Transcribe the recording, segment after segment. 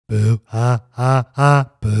Boo, ha, ha, ha,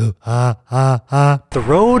 boo, ha, ha, ha. The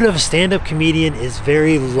road of a stand-up comedian is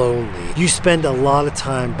very lonely. You spend a lot of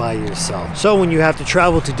time by yourself. So when you have to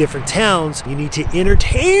travel to different towns, you need to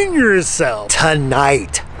entertain yourself.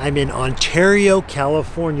 Tonight, I'm in Ontario,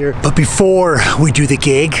 California. But before we do the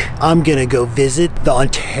gig, I'm gonna go visit the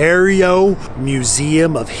Ontario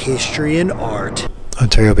Museum of History and Art.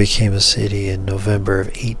 Ontario became a city in November of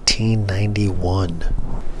 1891.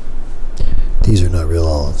 These are not real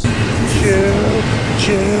olives.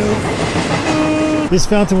 This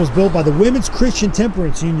fountain was built by the Women's Christian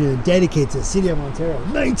Temperance Union and dedicated to the city of Ontario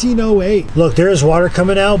in 1908. Look, there's water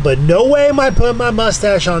coming out, but no way am I putting my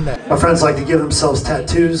mustache on that. My friends like to give themselves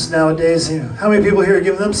tattoos nowadays. How many people here are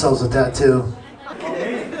giving themselves a tattoo?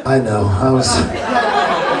 I know. I was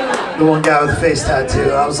the one guy with the face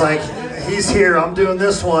tattoo. I was like, he's here, I'm doing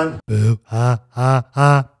this one. Boo, ha, ha,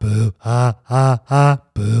 ha, boo, ha, ha, ha,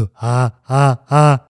 boo, ha, ha, ha.